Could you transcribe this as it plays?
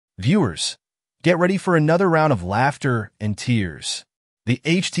Viewers, get ready for another round of laughter and tears. The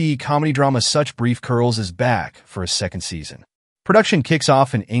HT comedy drama Such Brief Curls is back for a second season. Production kicks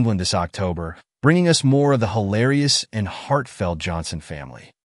off in England this October, bringing us more of the hilarious and heartfelt Johnson family.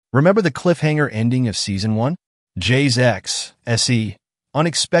 Remember the cliffhanger ending of Season 1? Jay's ex, S.E.,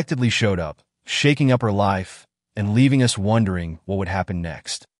 unexpectedly showed up, shaking up her life and leaving us wondering what would happen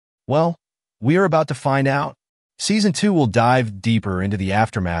next. Well, we are about to find out. Season 2 will dive deeper into the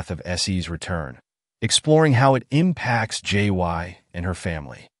aftermath of S.E.'s return, exploring how it impacts J.Y. and her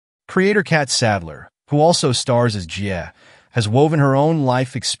family. Creator Kat Sadler, who also stars as Jia, has woven her own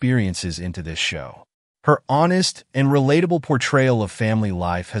life experiences into this show. Her honest and relatable portrayal of family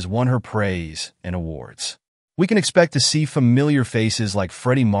life has won her praise and awards. We can expect to see familiar faces like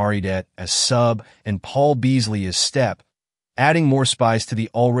Freddie Maridet as Sub and Paul Beasley as Step, adding more spice to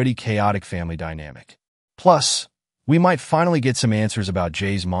the already chaotic family dynamic. Plus, we might finally get some answers about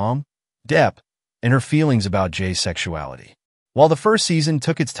Jay's mom, Depp, and her feelings about Jay's sexuality. While the first season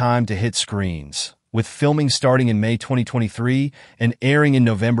took its time to hit screens, with filming starting in May 2023 and airing in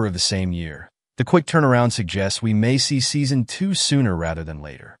November of the same year, the quick turnaround suggests we may see Season 2 sooner rather than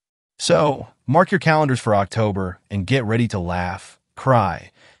later. So, mark your calendars for October and get ready to laugh,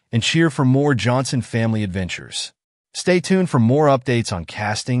 cry, and cheer for more Johnson family adventures. Stay tuned for more updates on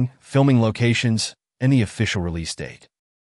casting, filming locations, and the official release date.